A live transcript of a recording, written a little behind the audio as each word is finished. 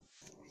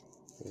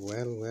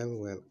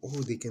Well.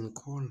 Oh, they can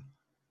call.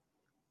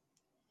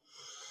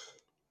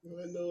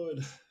 My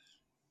lord.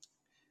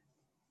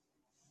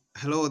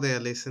 Hello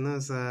there,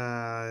 listeners.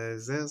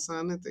 Is there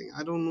anything?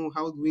 I don't know.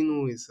 How do we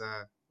know it's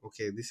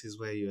okay? This is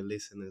where your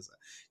listeners are.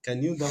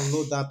 Can you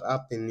download that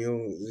app in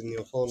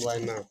your phone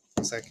right now?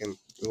 A second.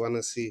 We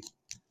wanna see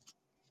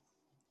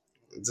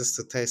just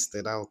to test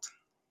it out.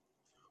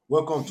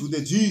 Welcome to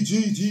the G.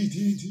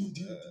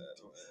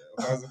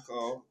 How's it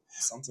called?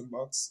 Something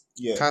box.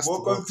 Yeah.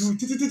 Welcome Castbox.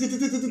 to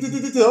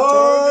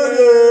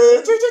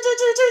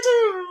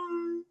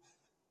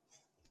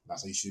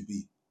That's how you should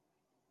be.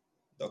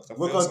 Dr.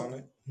 Welcome, Phil's on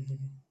it.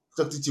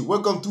 Dr. T.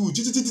 Welcome to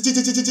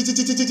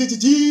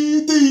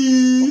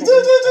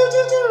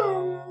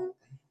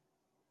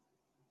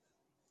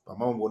My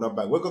mom will not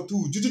back. Welcome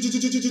to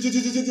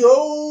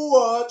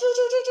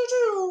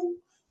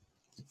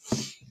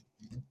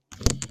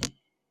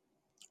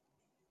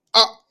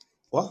Ah,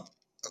 What?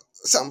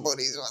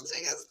 somebody's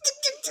watching us.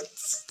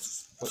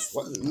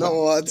 What?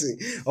 No watching.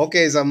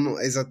 Okay,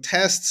 it's a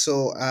test,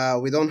 so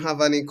we don't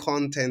have any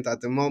content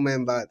at the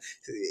moment, but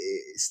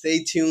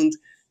stay tuned.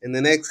 In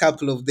the next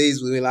couple of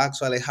days, we will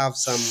actually have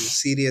some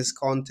serious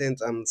content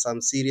and some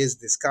serious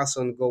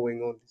discussion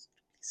going on.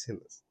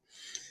 Listeners.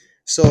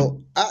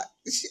 So,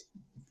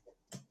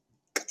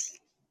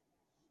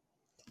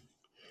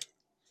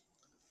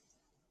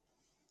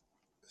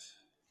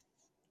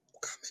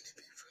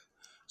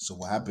 So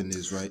what happened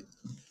is, right?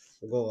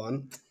 go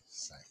on.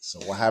 So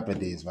what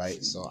happened is,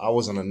 right? So I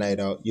was on a night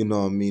out, you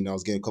know what I mean? I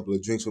was getting a couple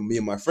of drinks with me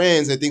and my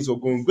friends, and things were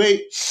going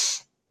great.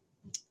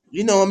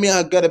 You know what I mean?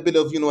 I got a bit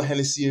of,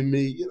 Hennessy in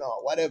me,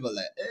 whatever,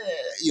 like,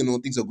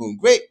 things are going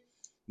great.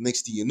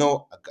 Next thing you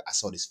know, I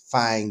saw this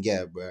fine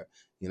girl, bro.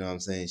 You know what I'm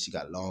saying? She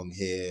got long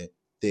hair,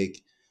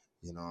 thick,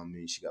 you know what I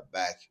mean? She got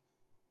back.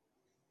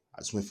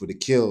 I just went for the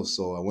kill.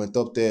 So I went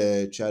up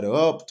there, tried her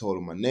up, told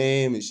her my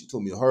name, and she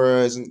told me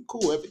hers, and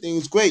cool, everything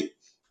was great.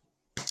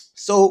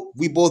 So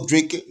we both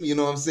drink it, you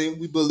know what I'm saying?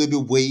 We both a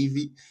little bit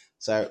wavy.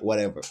 Sorry,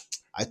 whatever.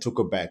 I took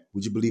her back.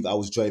 Would you believe I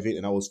was driving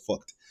and I was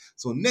fucked?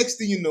 So next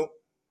thing you know,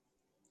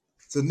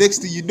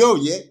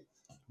 yeah,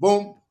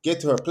 boom, get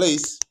to her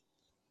place.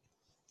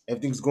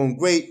 Everything's going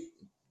great.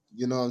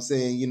 You know what I'm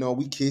saying?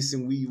 We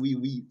kissing,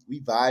 we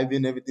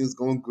vibing, everything's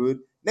going good.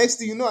 Next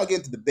thing you know, I get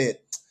into the bed.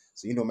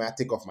 So man, I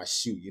take off my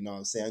shoe, you know what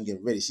I'm saying? I'm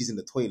getting ready. She's in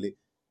the toilet.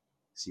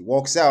 She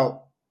walks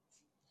out.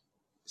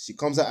 She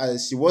comes out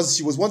as she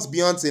was once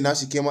Beyonce, now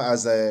she came out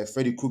as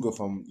Freddie Krueger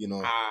from,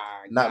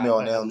 Nightmare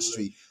on Elm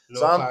Street.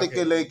 So I'm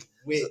thinking like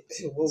wait.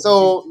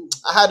 so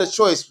I had a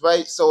choice,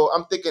 right? So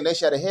I'm thinking then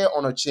she had a hair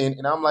on her chin,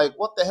 and I'm like,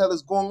 what the hell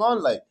is going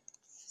on? Like,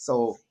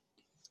 so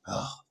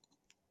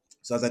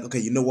so I was like, okay,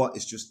 you know what?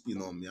 It's just, me.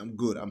 I'm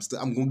good. I'm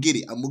gonna get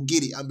it. I'm gonna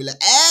get it. I'll be like,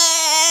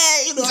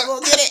 I'm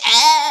gonna get it.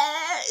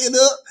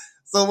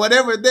 So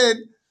whatever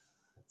then.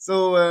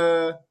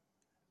 So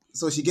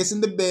so she gets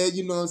in the bed,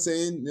 you know what I'm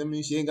saying? I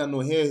mean, she ain't got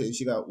no hair.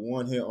 She got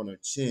one hair on her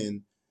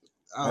chin.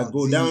 I Oh,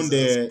 go down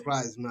Jesus there.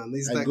 Christ, man!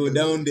 It's I like go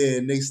down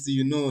there. Next thing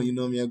you know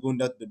me, I going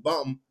down to the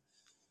bottom.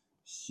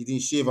 She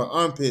didn't shave her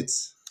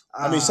armpits.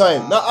 I mean, sorry,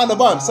 not on the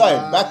bottom. Sorry,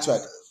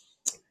 backtrack.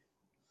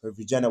 Her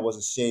vagina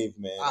wasn't shaved,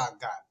 man. God,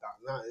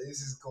 no,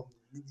 this is.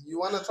 You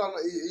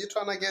you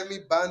trying to get me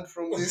banned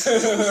from this?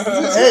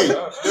 Hey,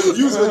 the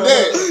views were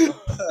there.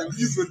 The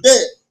views were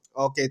there.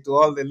 Okay, to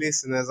all the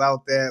listeners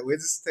out there, we're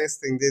just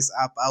testing this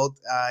app out.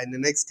 In the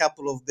next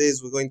couple of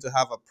days, we're going to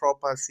have a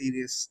proper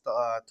serious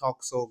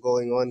talk show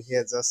going on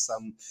here. Just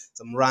some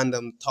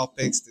random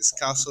topics,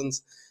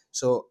 discussions.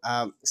 So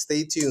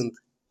stay tuned.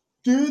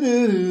 You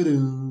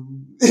know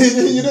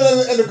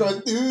that and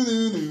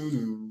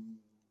the